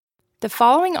The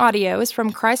following audio is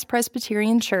from Christ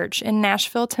Presbyterian Church in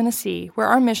Nashville, Tennessee, where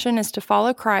our mission is to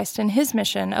follow Christ in his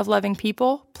mission of loving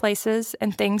people, places,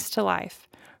 and things to life.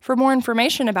 For more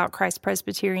information about Christ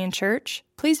Presbyterian Church,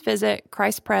 please visit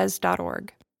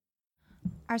christpres.org.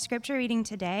 Our scripture reading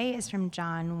today is from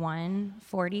John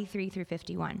 1:43 through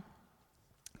 51.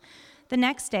 The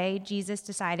next day, Jesus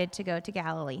decided to go to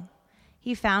Galilee.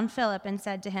 He found Philip and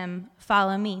said to him,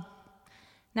 "Follow me."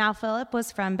 Now Philip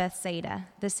was from Bethsaida,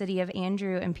 the city of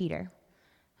Andrew and Peter.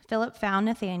 Philip found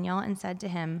Nathanael and said to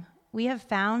him, "We have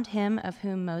found him of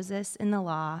whom Moses in the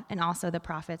law and also the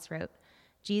prophets wrote,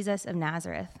 Jesus of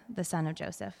Nazareth, the son of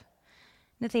Joseph."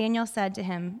 Nathanael said to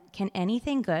him, "Can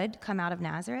anything good come out of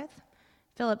Nazareth?"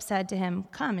 Philip said to him,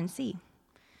 "Come and see."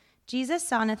 Jesus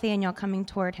saw Nathanael coming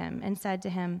toward him and said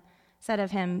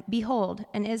of him, "Behold,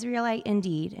 an Israelite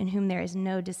indeed, in whom there is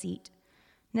no deceit."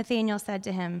 Nathanael said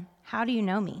to him, "How do you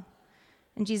know me?"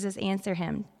 And Jesus answered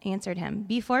him,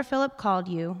 "Before Philip called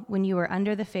you, when you were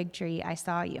under the fig tree, I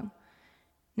saw you."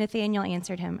 Nathanael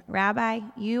answered him, "Rabbi,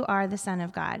 you are the Son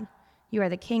of God. You are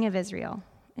the King of Israel."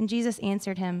 And Jesus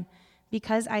answered him,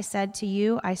 "Because I said to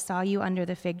you, I saw you under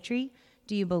the fig tree,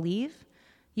 do you believe?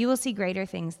 You will see greater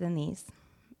things than these."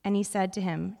 And he said to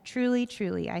him, "Truly,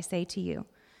 truly, I say to you,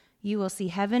 you will see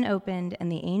heaven opened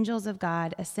and the angels of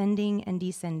God ascending and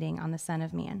descending on the Son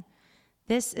of Man."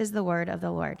 This is the word of the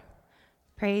Lord.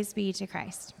 Praise be to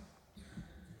Christ.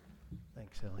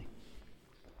 Thanks, Ellie.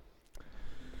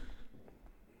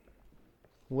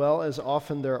 Well, as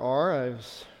often there are, I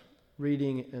was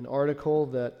reading an article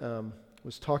that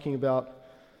was talking about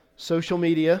social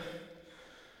media.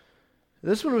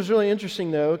 This one was really interesting,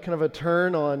 though, kind of a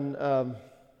turn on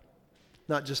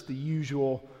not just the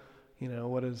usual,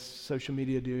 what is social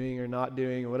media doing or not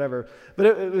doing or whatever. But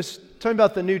it was talking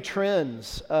about the new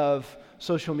trends of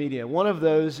social media. One of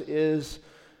those is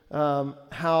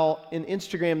how in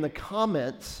Instagram the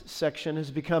comments section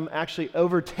has become actually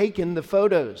overtaken the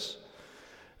photos.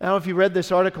 I don't know if you read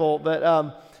this article, but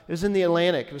it was in The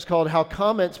Atlantic. It was called "How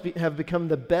Comments have Become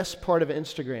the Best Part of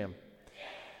Instagram."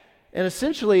 And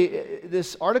essentially,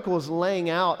 this article is laying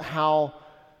out how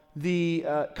the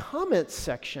comments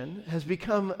section has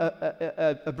become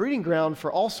a breeding ground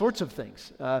for all sorts of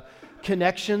things.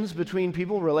 Connections between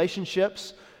people,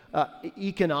 relationships,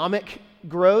 economic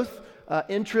growth,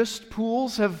 interest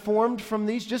pools have formed from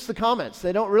these, just the comments.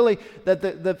 They don't really,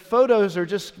 the photos are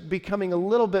just becoming a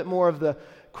little bit more of the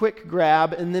quick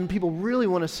grab, and then people really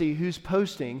want to see who's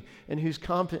posting and who's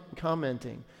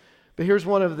commenting. But here's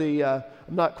one of the, I'm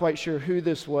not quite sure who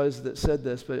this was that said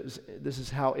this, but this is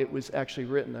how it was actually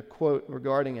written, a quote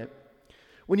regarding it.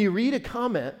 "When you read a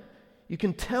comment, you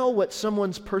can tell what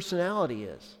someone's personality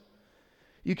is.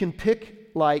 You can pick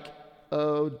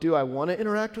do I want to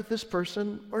interact with this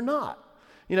person or not?"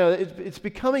 It's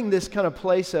becoming this kind of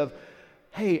place of,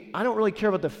 hey, I don't really care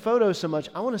about the photo so much.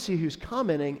 I want to see who's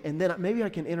commenting, and then maybe I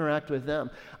can interact with them.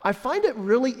 I find it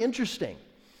really interesting.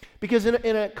 Because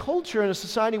in a culture, in a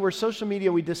society where social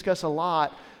media, we discuss a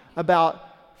lot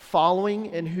about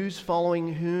following and who's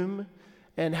following whom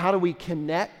and how do we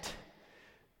connect,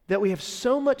 that we have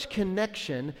so much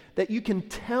connection that you can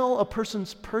tell a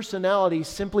person's personality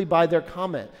simply by their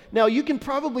comment. Now, you can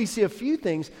probably see a few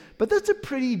things, but that's a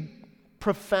pretty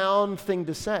profound thing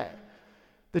to say,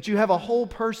 that you have a whole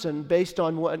person based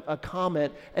on a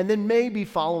comment and then maybe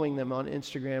following them on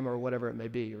Instagram or whatever it may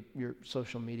be, your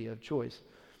social media of choice.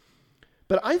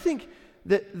 But I think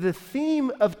that the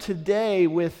theme of today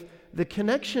with the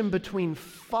connection between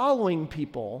following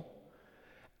people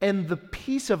and the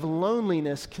peace of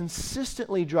loneliness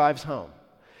consistently drives home.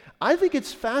 I think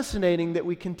it's fascinating that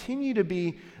we continue to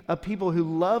be a people who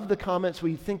love the comments.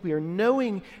 We think we are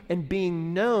knowing and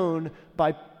being known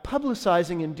by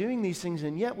publicizing and doing these things,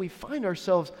 and yet we find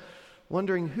ourselves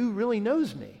wondering who really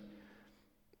knows me.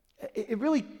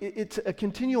 It's a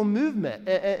continual movement,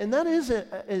 and that is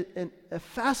a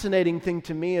fascinating thing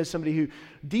to me as somebody who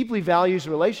deeply values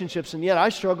relationships, and yet I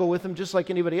struggle with them just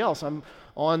like anybody else. I'm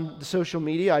on the social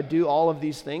media, I do all of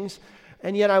these things,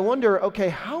 and yet I wonder, okay,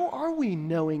 how are we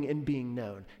knowing and being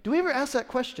known? Do we ever ask that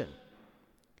question?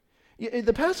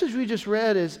 The passage we just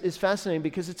read is fascinating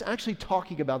because it's actually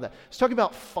talking about that. It's talking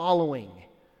about following.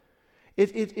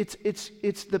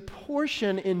 It's the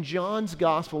portion in John's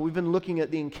gospel. We've been looking at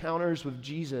the encounters with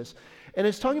Jesus, and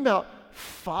it's talking about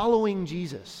following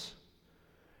Jesus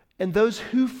and those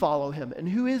who follow him. And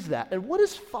who is that? And what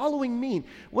does following mean?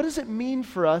 What does it mean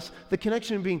for us, the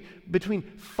connection between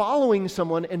following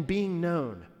someone and being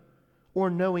known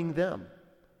or knowing them?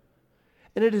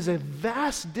 And it is a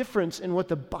vast difference in what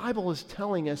the Bible is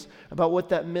telling us about what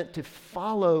that meant to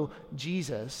follow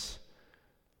Jesus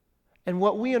and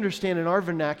what we understand in our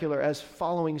vernacular as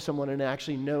following someone and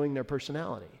actually knowing their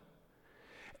personality.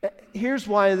 Here's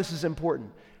why this is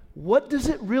important. What does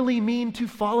it really mean to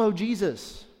follow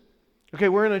Jesus? Okay,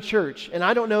 we're in a church, and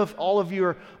I don't know if all of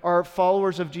you are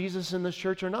followers of Jesus in this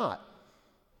church or not.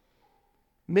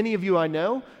 Many of you I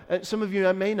know, some of you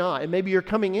I may not, and maybe you're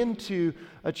coming into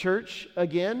a church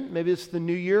again, maybe it's the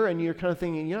new year, and you're kind of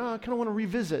thinking, I kind of want to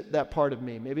revisit that part of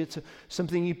me. Maybe it's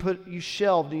something you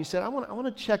shelved, and you said, I want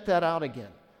to check that out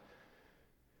again.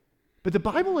 But the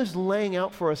Bible is laying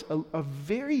out for us a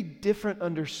very different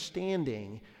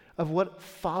understanding of what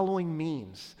following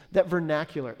means, that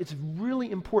vernacular. It's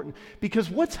really important because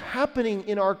what's happening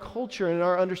in our culture and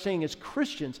our understanding as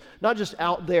Christians, not just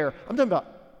out there, I'm talking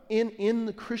about in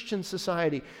the Christian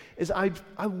society, is I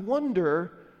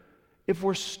wonder if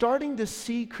we're starting to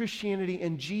see Christianity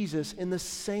and Jesus in the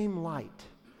same light.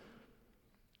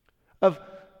 Of,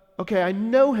 okay, I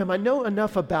know him, I know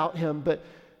enough about him, but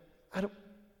I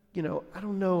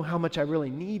don't know how much I really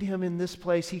need him in this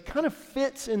place. He kind of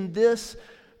fits in this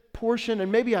portion, and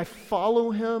maybe I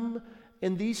follow him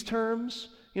in these terms.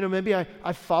 Maybe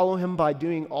I follow him by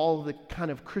doing all the kind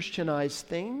of Christianized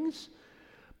things.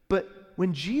 But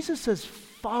when Jesus says,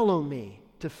 follow me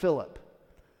to Philip,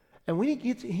 and when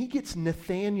he gets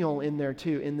Nathanael in there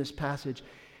too in this passage,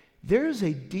 there's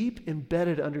a deep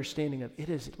embedded understanding of it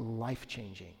is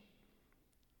life-changing.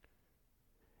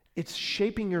 It's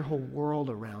shaping your whole world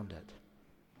around it.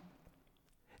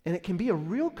 And it can be a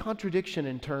real contradiction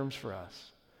in terms for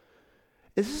us.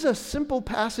 This is a simple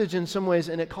passage in some ways,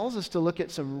 and it calls us to look at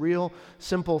some real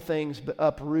simple things, but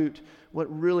uproot what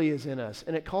really is in us.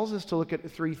 And it calls us to look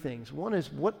at three things. One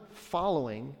is what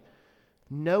following,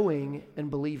 knowing,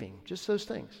 and believing. Just those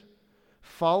things.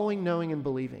 Following, knowing, and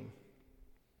believing.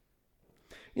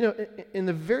 In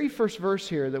the very first verse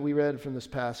here that we read from this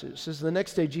passage, it says, the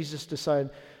next day Jesus decided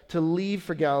to leave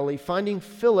for Galilee, finding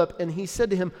Philip, and he said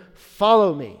to him,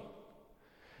 follow me.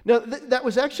 Now, that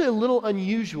was actually a little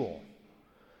unusual.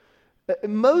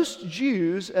 Most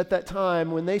Jews at that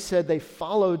time, when they said they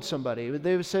followed somebody,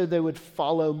 they said they would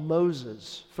follow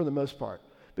Moses for the most part,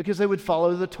 because they would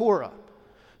follow the Torah.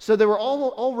 So they were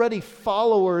already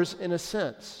followers in a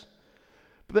sense.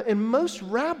 And most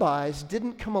rabbis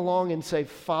didn't come along and say,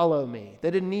 follow me.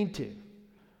 They didn't need to.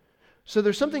 So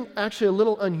there's something actually a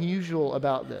little unusual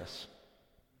about this.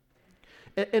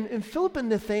 And Philip and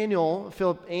Nathanael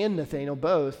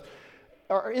both,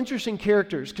 are interesting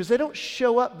characters because they don't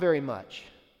show up very much.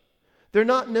 They're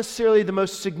not necessarily the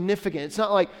most significant. It's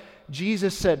not like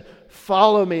Jesus said,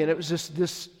 follow me, and it was just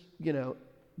this,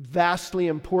 vastly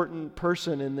important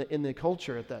person in the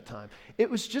culture at that time. It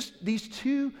was just these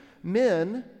two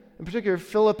men, in particular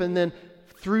Philip, and then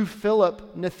through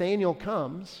Philip, Nathanael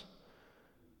comes,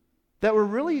 that were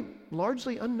really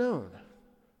largely unknown.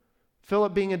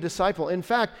 Philip being a disciple. In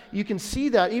fact, you can see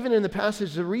that even in the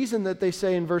passage, the reason that they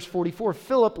say in verse 44,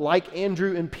 Philip, like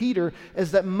Andrew and Peter,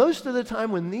 is that most of the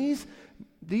time when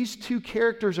these two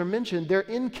characters are mentioned, they're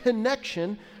in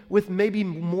connection with maybe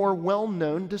more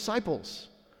well-known disciples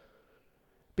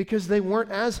because they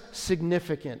weren't as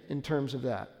significant in terms of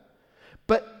that.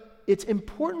 But it's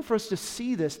important for us to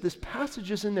see this. This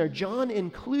passage is in there. John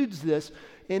includes this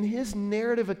in his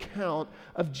narrative account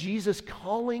of Jesus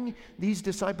calling these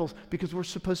disciples because we're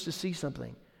supposed to see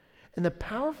something. And the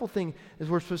powerful thing is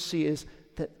we're supposed to see is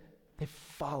that they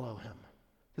follow him,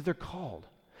 that they're called.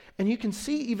 And you can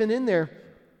see even in there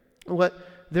what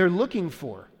they're looking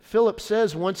for. Philip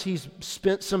says once he's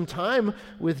spent some time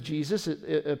with Jesus,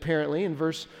 apparently, in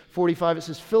verse 45, it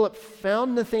says, Philip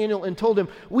found Nathanael and told him,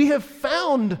 we have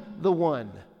found the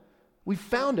one. We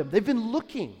found him. They've been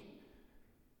looking.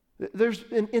 There's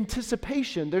an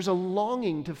anticipation. There's a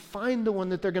longing to find the one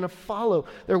that they're going to follow.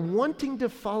 They're wanting to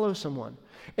follow someone.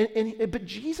 But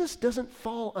Jesus doesn't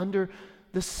fall under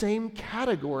the same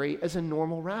category as a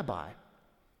normal rabbi.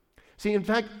 See, in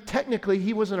fact, technically,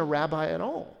 he wasn't a rabbi at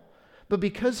all. But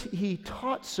because he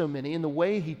taught so many in the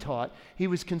way he taught, he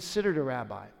was considered a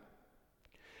rabbi.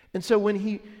 And so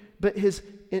in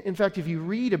fact, if you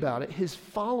read about it, his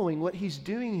following, what he's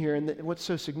doing here, and what's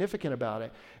so significant about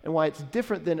it, and why it's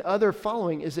different than other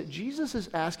following, is that Jesus is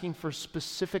asking for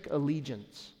specific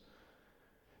allegiance.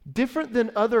 Different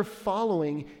than other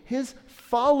following, his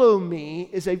follow me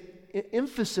is an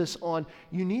emphasis on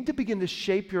you need to begin to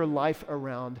shape your life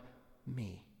around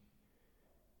me.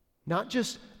 Not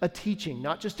just a teaching,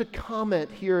 not just a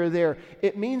comment here or there.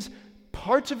 It means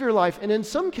parts of your life, and in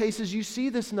some cases you see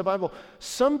this in the Bible,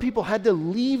 some people had to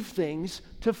leave things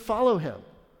to follow him.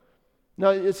 Now,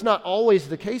 it's not always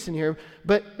the case in here,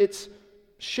 but it's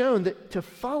shown that to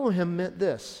follow him meant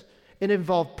this. It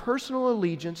involved personal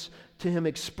allegiance to him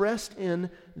expressed in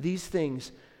these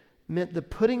things meant the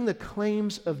putting the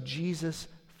claims of Jesus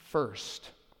first,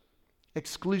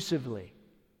 exclusively.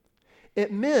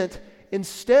 It meant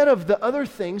instead of the other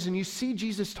things, and you see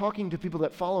Jesus talking to people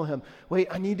that follow him, wait,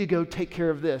 I need to go take care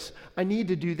of this. I need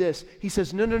to do this. He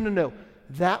says, no.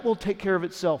 That will take care of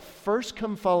itself. First,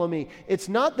 come follow me. It's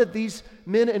not that these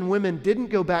men and women didn't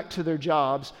go back to their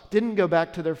jobs, didn't go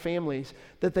back to their families,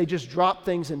 that they just dropped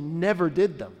things and never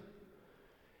did them.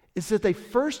 It's that they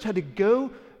first had to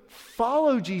go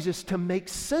follow Jesus to make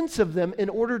sense of them in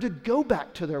order to go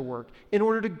back to their work, in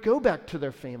order to go back to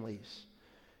their families,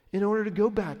 in order to go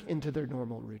back into their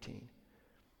normal routine.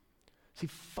 See,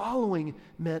 following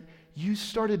meant you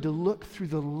started to look through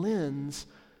the lens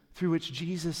through which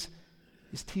Jesus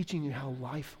is teaching you how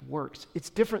life works. It's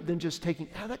different than just taking,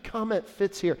 that comment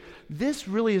fits here. This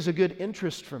really is a good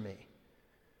interest for me.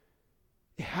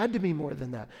 It had to be more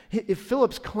than that. If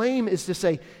Philip's claim is to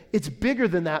say, it's bigger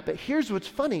than that, but here's what's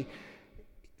funny.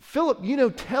 Philip,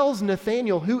 tells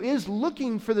Nathanael, who is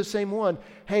looking for the same one,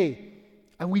 hey,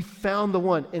 we found the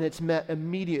one, and it's met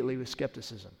immediately with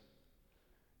skepticism.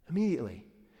 Immediately.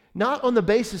 Not on the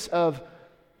basis of,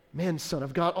 man, Son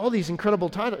of God, all these incredible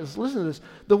titles. Listen to this.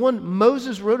 The one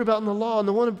Moses wrote about in the law, and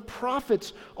the one the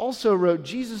prophets also wrote,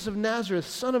 Jesus of Nazareth,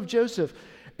 son of Joseph.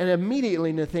 And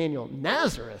immediately Nathanael,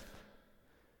 Nazareth?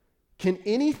 Can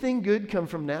anything good come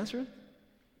from Nazareth?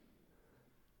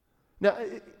 Now,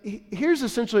 here's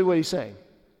essentially what he's saying.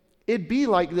 It'd be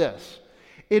like this.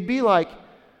 It'd be like,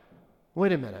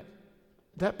 wait a minute,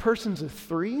 that person's a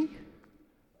 3?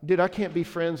 Dude, I can't be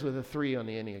friends with a 3 on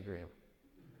the Enneagram.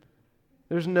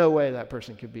 There's no way that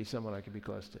person could be someone I could be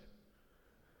close to.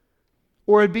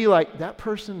 Or it'd be like, that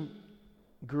person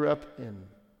grew up in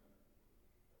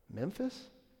Memphis?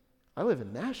 I live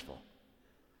in Nashville.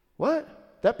 What?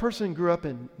 That person grew up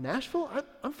in Nashville?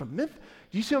 I'm from Memphis.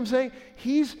 Do you see what I'm saying?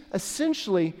 He's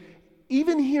essentially,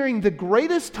 even hearing the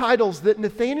greatest titles that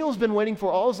Nathanael's been waiting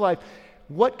for all his life,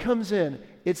 what comes in?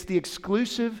 It's the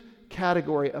exclusive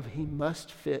category of he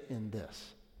must fit in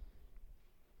this.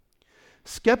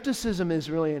 Skepticism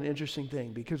is really an interesting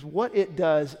thing because what it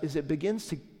does is it begins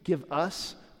to give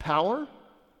us power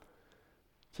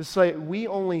to say we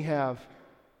only have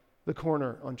the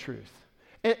corner on truth.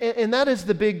 And that is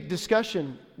the big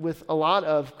discussion with a lot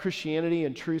of Christianity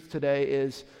and truth today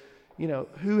is,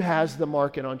 who has the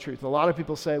market on truth? A lot of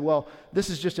people say, well, this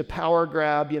is just a power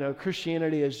grab.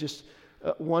 Christianity is just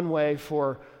one way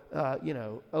for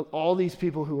all these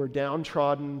people who are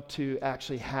downtrodden to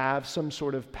actually have some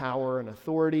sort of power and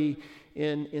authority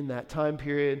in that time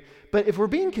period. But if we're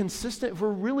being consistent, if we're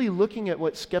really looking at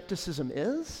what skepticism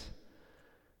is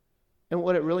and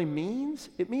what it really means,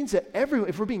 it means that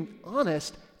if we're being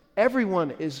honest,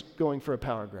 everyone is going for a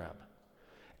power grab.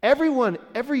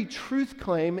 Every truth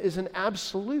claim is an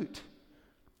absolute,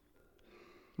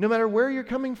 no matter where you're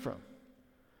coming from.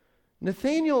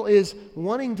 Nathanael is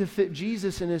wanting to fit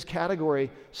Jesus in his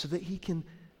category so that he can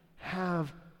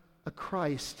have a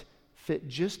Christ fit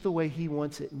just the way he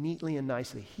wants it, neatly and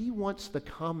nicely. He wants the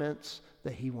comments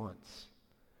that he wants.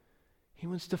 He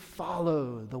wants to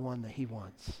follow the one that he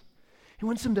wants. He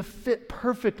wants him to fit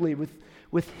perfectly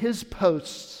with his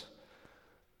posts,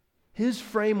 his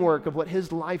framework of what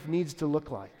his life needs to look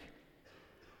like.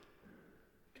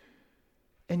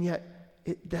 And yet,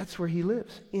 that's where he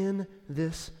lives, in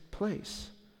this place.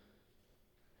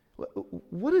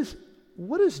 What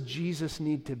does Jesus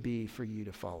need to be for you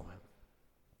to follow him?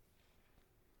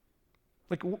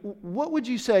 Like, what would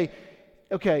you say?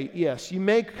 Okay, yes, you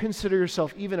may consider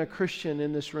yourself even a Christian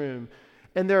in this room,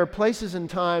 and there are places and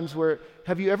times where,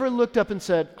 have you ever looked up and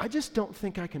said, I just don't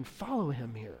think I can follow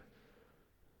him here?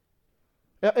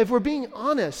 If we're being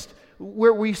honest,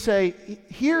 where we say,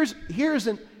 here's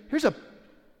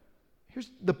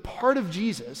the part of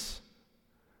Jesus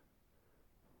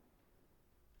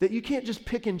that you can't just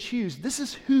pick and choose. This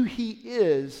is who he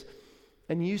is.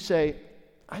 And you say,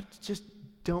 I just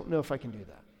don't know if I can do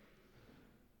that.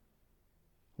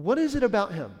 What is it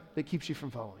about him that keeps you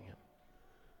from following him?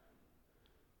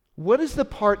 What is the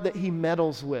part that he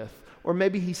meddles with, or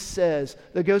maybe he says,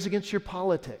 that goes against your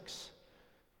politics,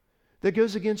 that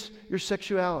goes against your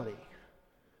sexuality,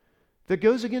 that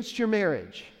goes against your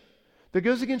marriage, that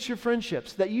goes against your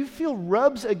friendships, that you feel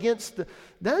rubs against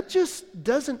that just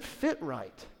doesn't fit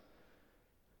right?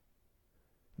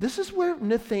 This is where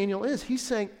Nathanael is. He's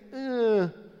saying,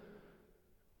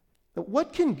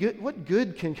 what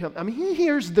good can come? I mean, he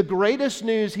hears the greatest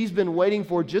news he's been waiting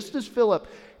for, just as Philip,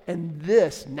 and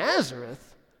this,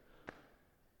 Nazareth.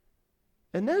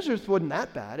 And Nazareth wasn't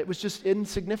that bad. It was just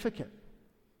insignificant.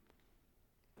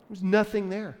 There was nothing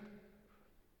there.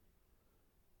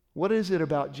 What is it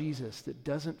about Jesus that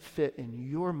doesn't fit in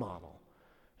your model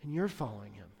and you're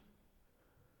following him?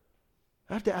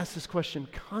 I have to ask this question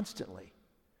constantly.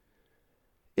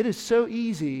 It is so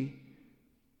easy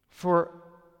for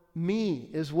me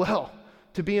as well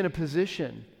to be in a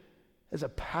position as a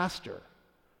pastor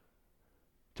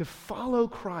to follow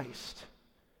Christ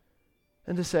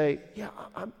and to say, yeah,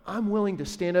 I'm willing to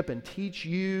stand up and teach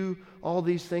you all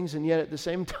these things, and yet at the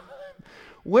same time,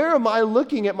 where am I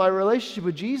looking at my relationship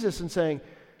with Jesus and saying,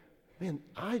 man,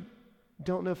 I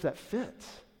don't know if that fits?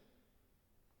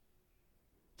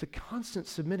 It's a constant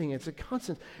submitting. It's a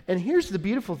constant. And here's the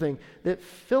beautiful thing, that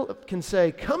Philip can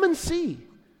say, come and see.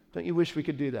 Don't you wish we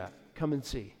could do that? Come and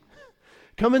see.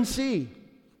 Come and see.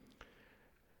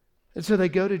 And so they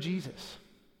go to Jesus.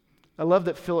 I love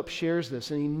that Philip shares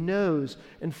this, and he knows.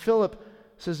 And Philip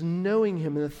says, knowing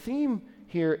him. And the theme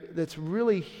here that's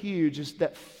really huge is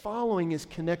that following is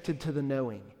connected to the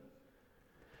knowing.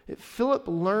 Philip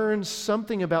learns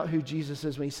something about who Jesus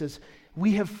is when he says,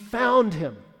 we have found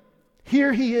him.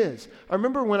 Here he is. I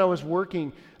remember when I was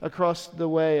working across the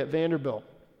way at Vanderbilt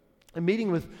and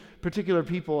meeting with particular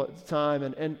people at the time,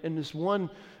 and this one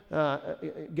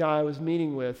guy I was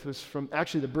meeting with was from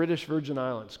actually the British Virgin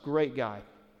Islands. Great guy.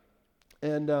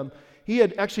 And he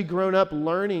had actually grown up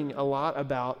learning a lot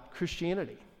about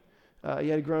Christianity. He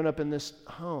had grown up in this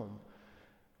home.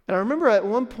 And I remember at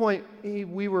one point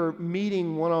we were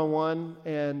meeting one-on-one,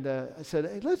 and I said,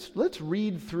 hey, let's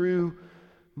read through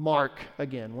Mark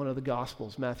again, one of the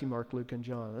Gospels, Matthew, Mark, Luke, and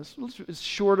John. It's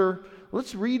shorter.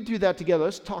 Let's read through that together.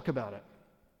 Let's talk about it.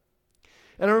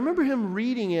 And I remember him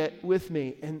reading it with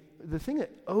me, and the thing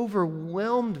that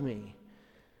overwhelmed me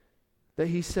that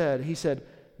he said,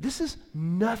 this is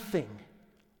nothing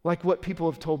like what people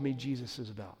have told me Jesus is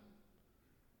about.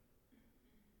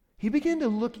 He began to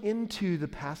look into the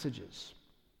passages.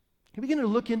 He began to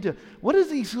look into what are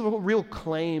these real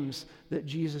claims that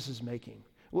Jesus is making?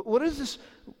 What does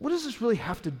this really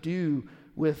have to do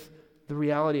with the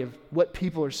reality of what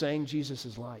people are saying Jesus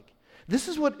is like? This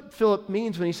is what Philip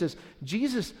means when he says,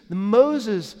 Jesus,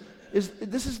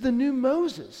 this is the new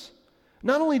Moses.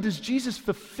 Not only does Jesus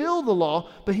fulfill the law,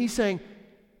 but he's saying,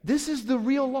 this is the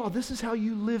real law. This is how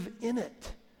you live in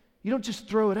it. You don't just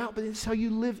throw it out, but it's how you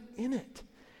live in it.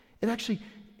 It actually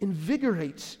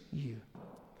invigorates you.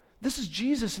 This is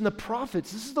Jesus and the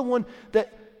prophets. This is the one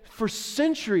that for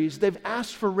centuries they've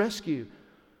asked for rescue.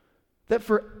 That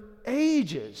for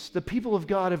ages the people of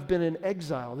God have been in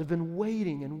exile. They've been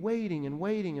waiting and waiting and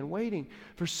waiting and waiting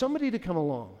for somebody to come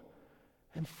along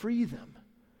and free them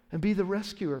and be the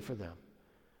rescuer for them.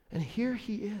 And here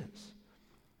he is.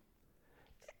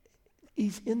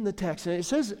 He's in the text. And it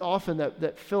says often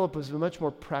that Philip was a much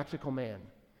more practical man.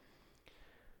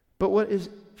 But what is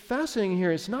fascinating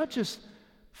here is not just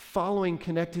following,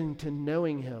 connecting to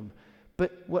knowing him,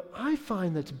 but what I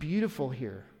find that's beautiful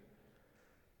here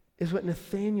is what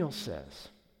Nathanael says.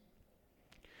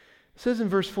 It says in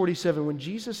verse 47, when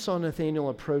Jesus saw Nathanael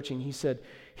approaching, he said,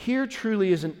 here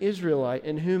truly is an Israelite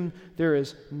in whom there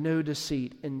is no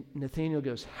deceit. And Nathanael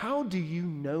goes, how do you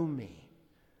know me?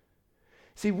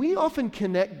 See, we often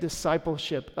connect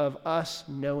discipleship of us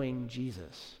knowing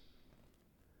Jesus.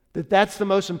 That's the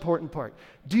most important part.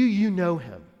 Do you know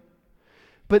him?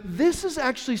 But this is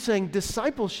actually saying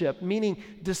discipleship, meaning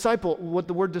disciple, what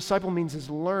the word disciple means is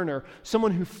learner,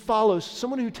 someone who follows,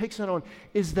 someone who takes that on,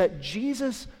 is that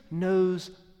Jesus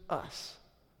knows us.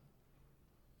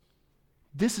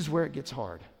 This is where it gets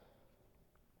hard.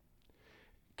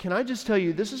 Can I just tell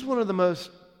you, this is one of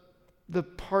the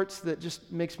parts that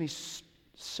just makes me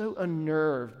so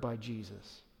unnerved by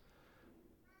Jesus.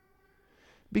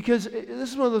 Because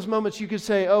this is one of those moments you could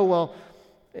say, oh, well,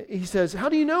 he says, how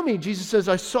do you know me? Jesus says,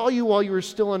 I saw you while you were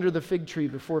still under the fig tree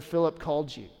before Philip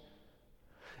called you.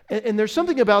 And there's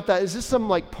something about that. Is this some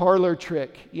like parlor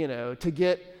trick, to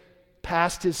get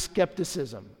past his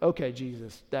skepticism? Okay,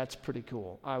 Jesus, that's pretty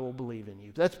cool. I will believe in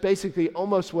you. That's basically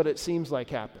almost what it seems like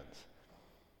happens.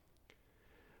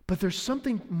 But there's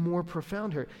something more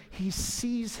profound here. He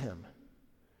sees him.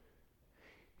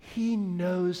 He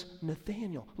knows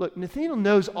Nathanael. Look, Nathanael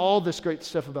knows all this great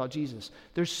stuff about Jesus.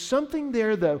 There's something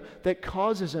there, though, that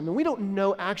causes him, and we don't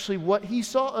know actually what he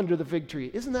saw under the fig tree.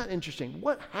 Isn't that interesting?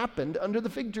 What happened under the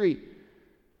fig tree?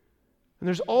 And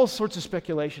there's all sorts of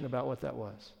speculation about what that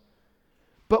was.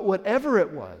 But whatever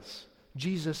it was,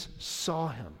 Jesus saw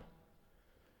him.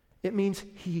 It means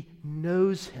he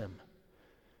knows him.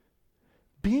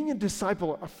 Being a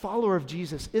disciple, a follower of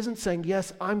Jesus, isn't saying,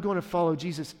 yes, I'm going to follow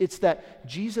Jesus. It's that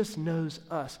Jesus knows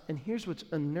us. And here's what's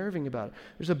unnerving about it.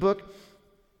 There's a book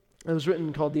that was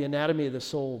written called The Anatomy of the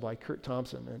Soul by Kurt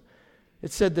Thompson. And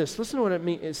It said this. Listen to what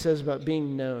it says about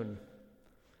being known.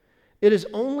 It is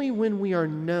only when we are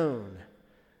known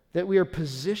that we are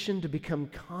positioned to become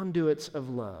conduits of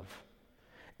love.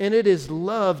 And it is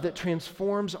love that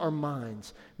transforms our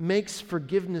minds, makes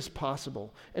forgiveness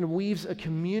possible, and weaves a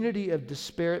community of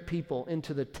disparate people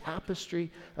into the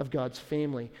tapestry of God's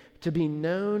family. To be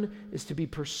known is to be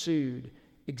pursued,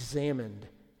 examined,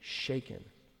 shaken.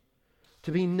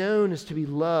 To be known is to be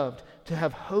loved, to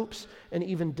have hopes and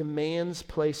even demands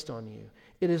placed on you.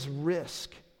 It is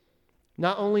risk.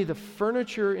 Not only the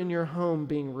furniture in your home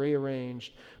being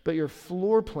rearranged, but your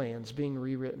floor plans being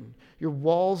rewritten, your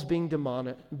walls being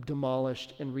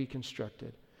demolished and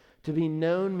reconstructed. To be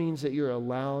known means that you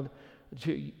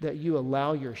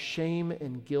allow your shame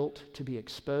and guilt to be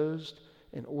exposed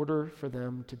in order for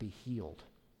them to be healed.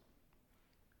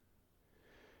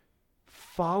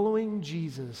 Following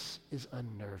Jesus is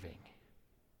unnerving.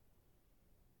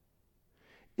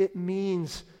 It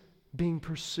means being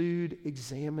pursued,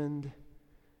 examined.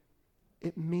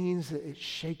 It means that it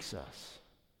shakes us.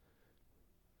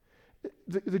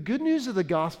 The good news of the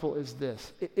gospel is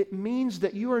this. It means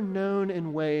that you are known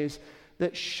in ways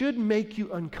that should make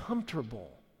you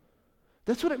uncomfortable.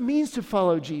 That's what it means to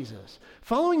follow Jesus.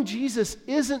 Following Jesus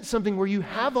isn't something where you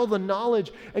have all the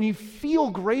knowledge and you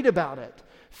feel great about it.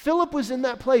 Philip was in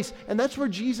that place, and that's where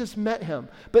Jesus met him.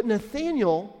 But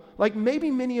Nathanael, like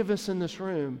maybe many of us in this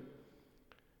room,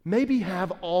 maybe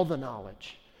have all the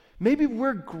knowledge. Maybe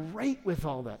we're great with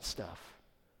all that stuff.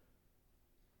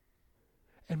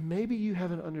 And maybe you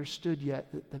haven't understood yet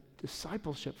that the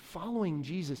discipleship, following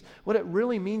Jesus, what it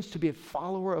really means to be a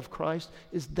follower of Christ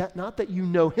is that not that you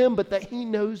know him, but that he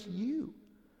knows you.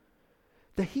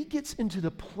 That he gets into the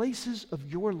places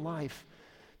of your life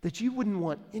that you wouldn't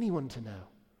want anyone to know.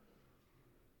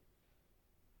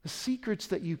 The secrets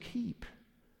that you keep.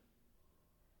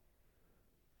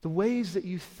 The ways that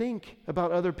you think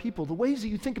about other people. The ways that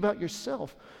you think about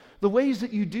yourself. The ways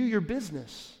that you do your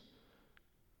business.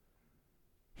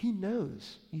 He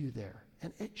knows you there,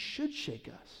 and it should shake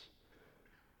us.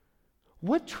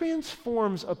 What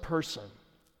transforms a person?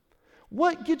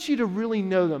 What gets you to really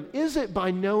know them? Is it by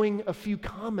knowing a few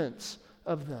comments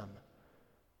of them?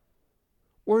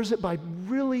 Or is it by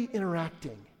really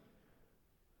interacting?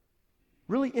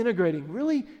 Really integrating,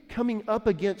 really coming up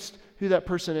against who that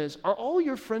person is? Are all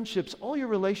your friendships, all your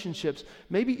relationships,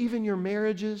 maybe even your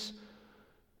marriages,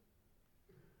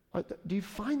 do you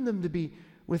find them to be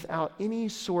without any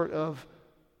sort of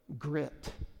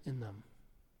grit in them?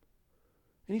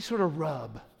 Any sort of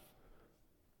rub?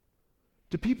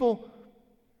 Do people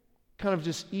kind of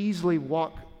just easily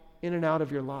walk in and out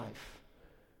of your life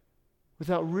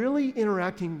without really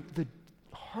interacting the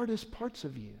hardest parts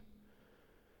of you?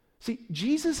 See,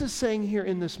 Jesus is saying here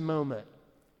in this moment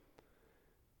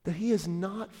that he is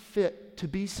not fit to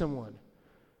be someone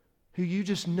who you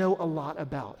just know a lot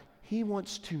about. He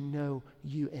wants to know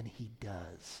you, and he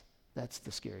does. That's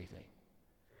the scary thing.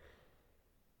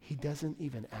 He doesn't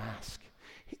even ask.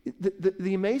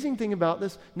 The amazing thing about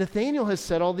this, Nathanael has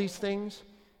said all these things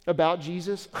about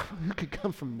Jesus. Who could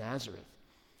come from Nazareth?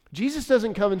 Jesus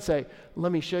doesn't come and say,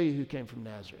 let me show you who came from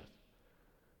Nazareth.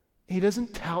 He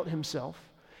doesn't tout himself.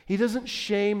 He doesn't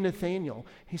shame Nathanael.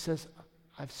 He says,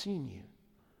 I've seen you.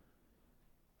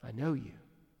 I know you.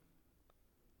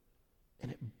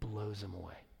 And it blows him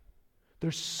away.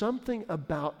 There's something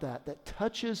about that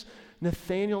touches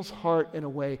Nathanael's heart in a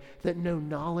way that no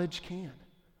knowledge can.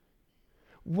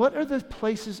 What are the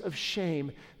places of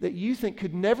shame that you think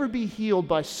could never be healed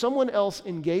by someone else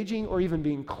engaging or even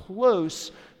being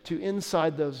close to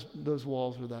inside those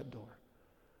walls or that door?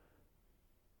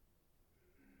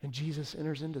 And Jesus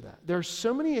enters into that. There are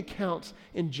so many accounts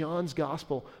in John's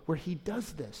gospel where he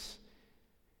does this.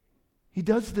 He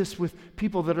does this with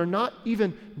people that are not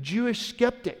even Jewish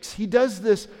skeptics. He does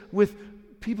this with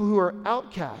people who are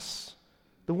outcasts.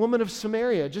 The woman of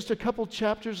Samaria, just a couple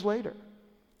chapters later.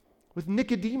 With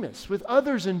Nicodemus, with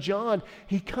others in John,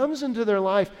 he comes into their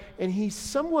life and he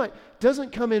somewhat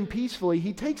doesn't come in peacefully.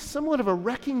 He takes somewhat of a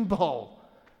wrecking ball.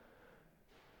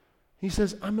 He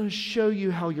says, I'm going to show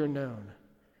you how you're known.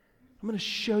 I'm going to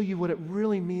show you what it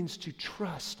really means to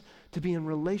trust, to be in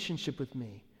relationship with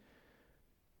me.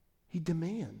 He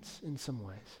demands in some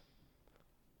ways.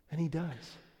 And he does.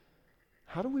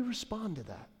 How do we respond to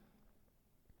that?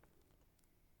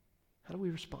 How do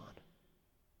we respond?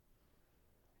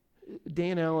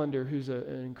 Dan Allender, who's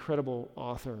an incredible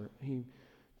author, he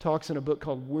talks in a book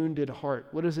called Wounded Heart.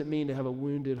 What does it mean to have a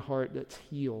wounded heart that's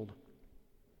healed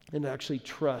and to actually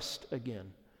trust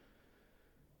again?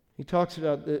 He talks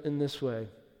about it in this way.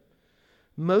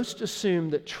 Most assume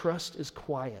that trust is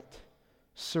quiet,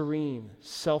 serene,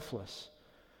 selfless,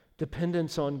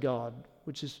 dependence on God,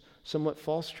 which is somewhat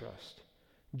false trust.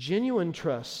 Genuine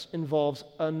trust involves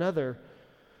another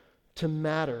to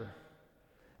matter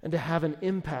and to have an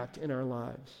impact in our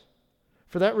lives.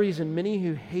 For that reason, many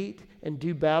who hate and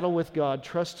do battle with God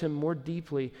trust Him more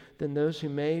deeply than those who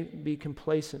may be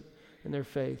complacent in their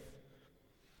faith.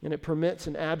 And it permits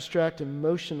an abstract and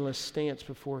motionless stance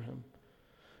before Him.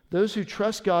 Those who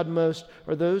trust God most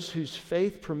are those whose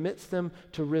faith permits them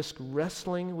to risk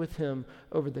wrestling with Him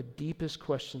over the deepest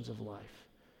questions of life.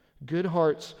 Good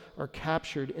hearts are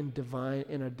captured in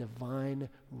a divine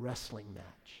wrestling match.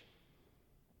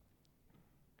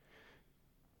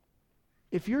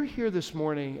 If you're here this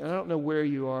morning, and I don't know where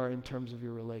you are in terms of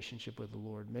your relationship with the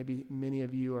Lord. Maybe many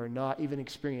of you are not even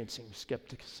experiencing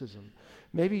skepticism.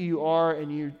 Maybe you are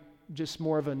and you're just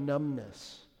more of a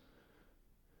numbness.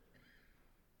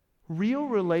 Real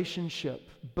relationship,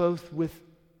 both with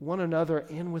one another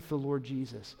and with the Lord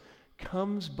Jesus,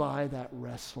 comes by that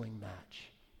wrestling match.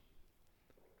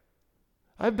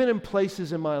 I've been in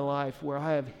places in my life where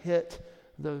I have hit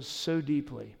those so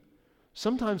deeply,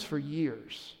 sometimes for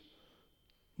years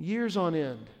on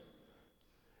end.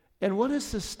 And what has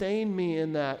sustained me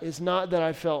in that is not that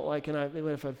I felt like, and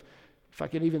if I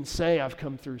could even say I've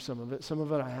come through some of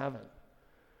it I haven't.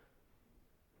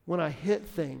 When I hit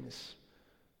things,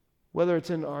 whether it's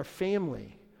in our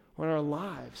family or in our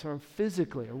lives or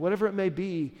physically or whatever it may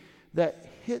be that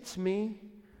hits me,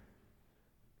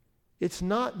 it's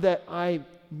not that I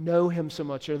know Him so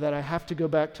much or that I have to go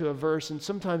back to a verse, and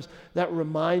sometimes that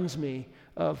reminds me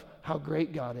of how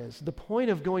great God is. The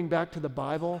point of going back to the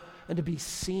Bible and to be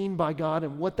seen by God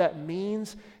and what that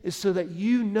means is so that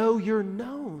you know you're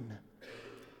known.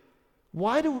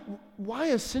 Why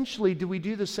essentially do we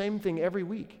do the same thing every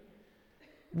week?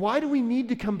 Why do we need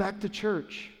to come back to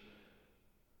church?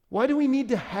 Why do we need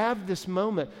to have this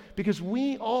moment? Because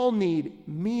we all need,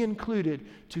 me included,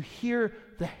 to hear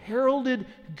the heralded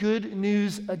good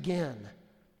news again.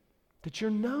 That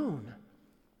you're known.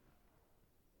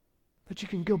 That you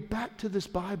can go back to this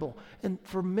Bible. And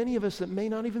for many of us that may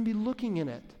not even be looking in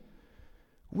it,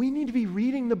 we need to be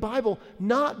reading the Bible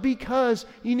not because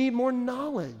you need more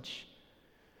knowledge,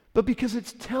 but because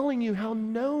it's telling you how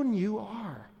known you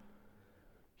are.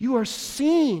 You are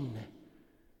seen.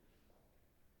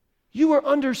 You are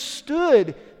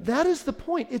understood. That is the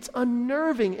point. It's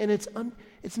unnerving, and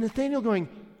it's Nathanael going,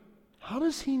 how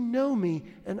does he know me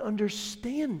and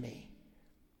understand me?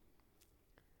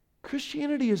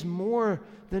 Christianity is more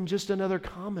than just another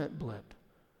comment blip.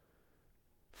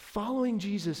 Following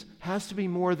Jesus has to be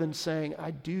more than saying,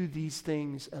 I do these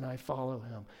things and I follow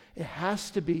Him. It has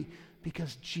to be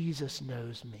because Jesus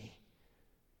knows me.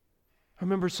 I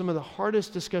remember some of the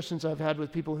hardest discussions I've had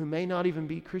with people who may not even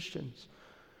be Christians.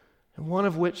 And one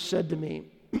of which said to me,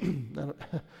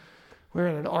 we're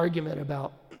in an argument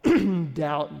about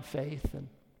doubt and faith. And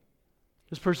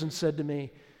this person said to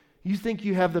me, you think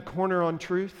you have the corner on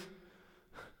truth?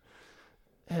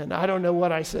 And I don't know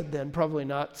what I said then, probably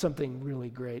not something really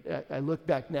great. I look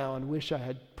back now and wish I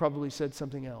had probably said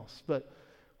something else. But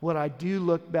what I do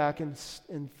look back and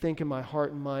think in my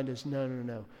heart and mind is,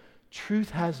 no.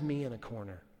 Truth has me in a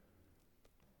corner.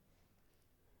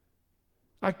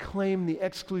 I claim the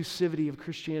exclusivity of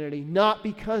Christianity, not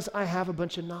because I have a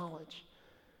bunch of knowledge,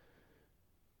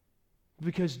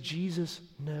 because Jesus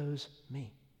knows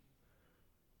me.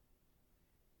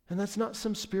 And that's not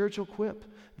some spiritual quip.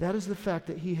 That is the fact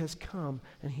that He has come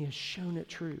and He has shown it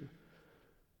true.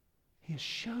 He has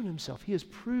shown Himself. He has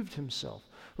proved Himself.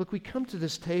 Look, we come to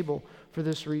this table for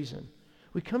this reason.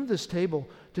 We come to this table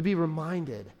to be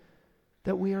reminded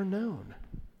that we are known.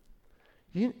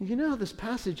 You know how this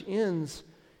passage ends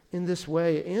in this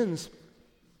way? It ends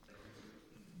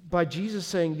by Jesus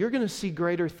saying, you're going to see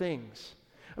greater things.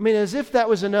 I mean, as if that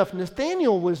was enough.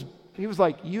 Nathanael was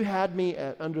like, you had me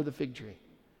under the fig tree.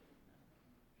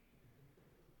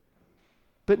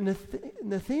 But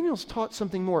Nathanael's taught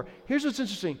something more. Here's what's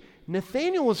interesting.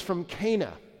 Nathanael was from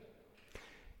Cana.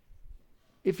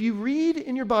 If you read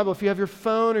in your Bible, if you have your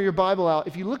phone or your Bible out,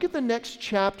 if you look at the next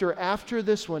chapter after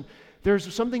this one,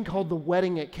 there's something called the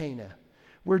wedding at Cana,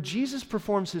 where Jesus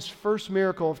performs His first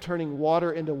miracle of turning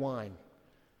water into wine.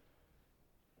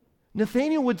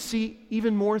 Nathanael would see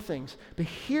even more things. But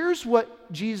here's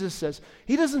what Jesus says.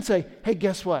 He doesn't say, hey,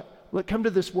 guess what? Look, come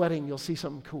to this wedding, you'll see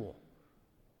something cool.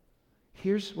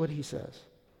 Here's what He says.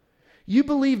 You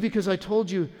believe because I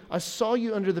told you, I saw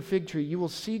you under the fig tree. You will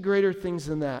see greater things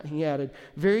than that. He added,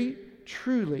 very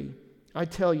truly, I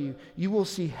tell you, you will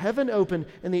see heaven open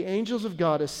and the angels of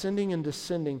God ascending and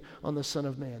descending on the Son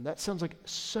of Man. That sounds like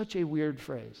such a weird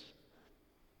phrase.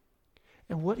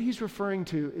 And what he's referring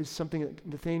to is something that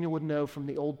Nathaniel would know from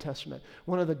the Old Testament.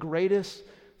 One of the greatest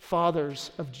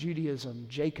fathers of Judaism,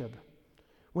 Jacob,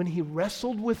 when he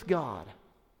wrestled with God,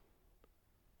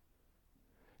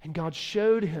 and God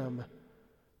showed him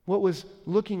what was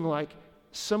looking like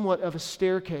somewhat of a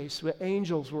staircase where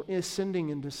angels were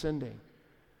ascending and descending.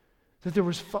 That there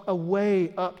was a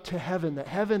way up to heaven, that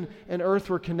heaven and earth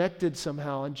were connected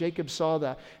somehow, and Jacob saw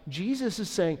that. Jesus is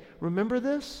saying, remember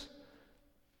this?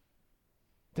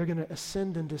 They're going to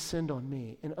ascend and descend on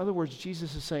me. In other words,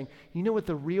 Jesus is saying, you know what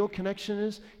the real connection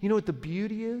is? You know what the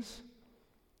beauty is?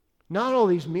 Not all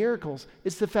these miracles.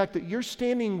 It's the fact that you're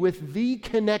standing with the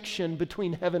connection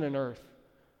between heaven and earth.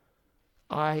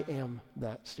 I am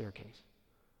that staircase.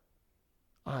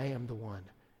 I am the one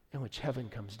in which heaven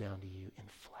comes down to you in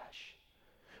flesh.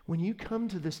 When you come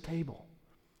to this table,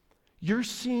 you're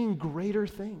seeing greater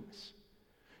things.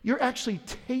 You're actually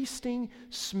tasting,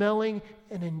 smelling,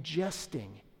 and ingesting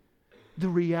the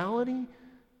reality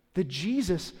that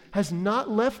Jesus has not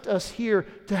left us here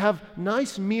to have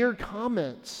nice mere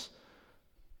comments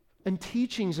and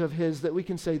teachings of his that we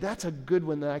can say, that's a good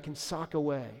one that I can sock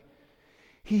away.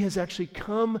 He has actually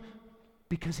come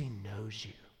because he knows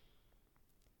you.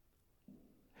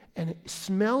 And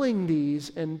smelling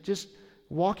these and just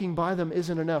walking by them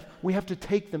isn't enough. We have to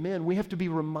take them in. We have to be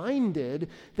reminded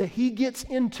that he gets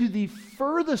into the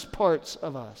furthest parts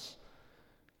of us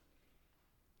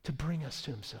to bring us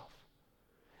to himself.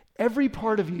 Every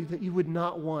part of you that you would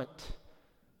not want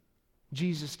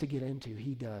Jesus to get into,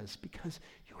 he does, because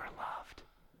you are loved.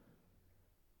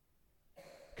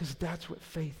 Because that's what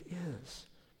faith is.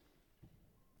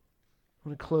 I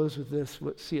want to close with this,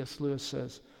 what C.S. Lewis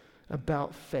says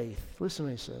about faith. Listen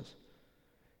to what he says.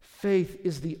 Faith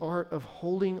is the art of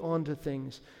holding on to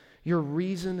things your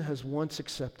reason has once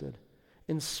accepted,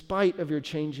 in spite of your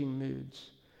changing moods.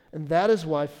 And that is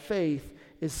why faith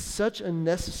is such a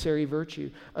necessary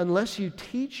virtue. Unless you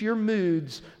teach your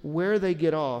moods where they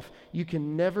get off, you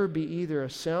can never be either a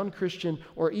sound Christian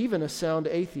or even a sound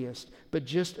atheist, but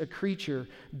just a creature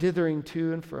dithering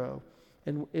to and fro,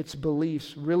 and its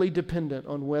beliefs really dependent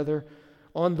on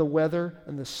the weather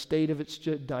and the state of its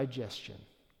digestion.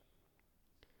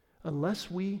 Unless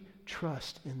we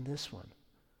trust in this one,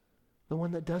 the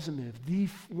one that doesn't move, the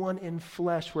one in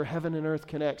flesh where heaven and earth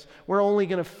connects, we're only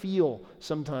going to feel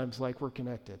sometimes like we're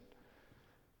connected.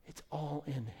 It's all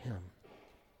in him.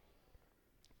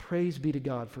 Praise be to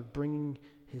God for bringing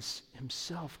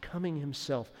coming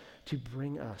himself to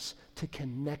bring us, to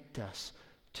connect us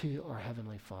to our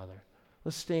Heavenly Father.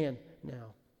 Let's stand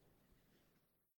now.